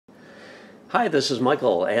Hi, this is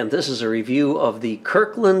Michael, and this is a review of the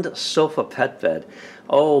Kirkland sofa pet bed.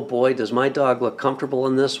 Oh boy, does my dog look comfortable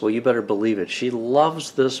in this? Well, you better believe it. She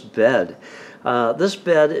loves this bed. This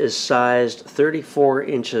bed is sized 34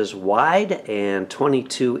 inches wide and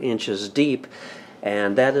 22 inches deep,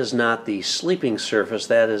 and that is not the sleeping surface,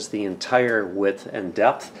 that is the entire width and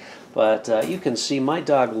depth. But you can see my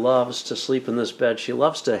dog loves to sleep in this bed. She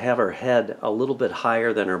loves to have her head a little bit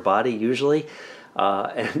higher than her body usually.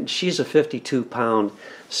 And she's a 52-pound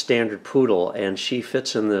standard poodle, and she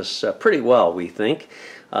fits in this pretty well, we think.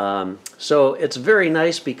 So it's very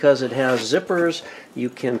nice because it has zippers. You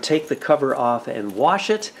can take the cover off and wash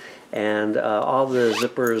it, and all the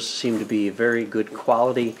zippers seem to be very good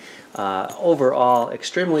quality. Overall,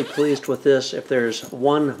 extremely pleased with this. If there's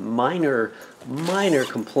one minor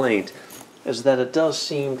complaint, is that it does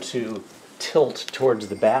seem to tilt towards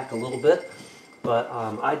the back a little bit. But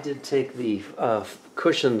I did take the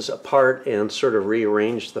cushions apart and sort of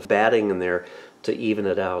rearrange the batting in there to even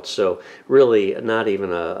it out. So really not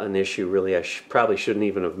even an issue. Really, I probably shouldn't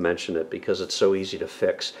even have mentioned it because it's so easy to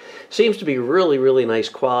fix. Seems to be really nice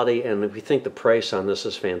quality, and we think the price on this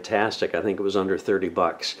is fantastic. I think it was under 30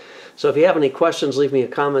 bucks. So if you have any questions, leave me a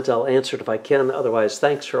comment. I'll answer it if I can. Otherwise,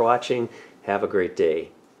 thanks for watching. Have a great day.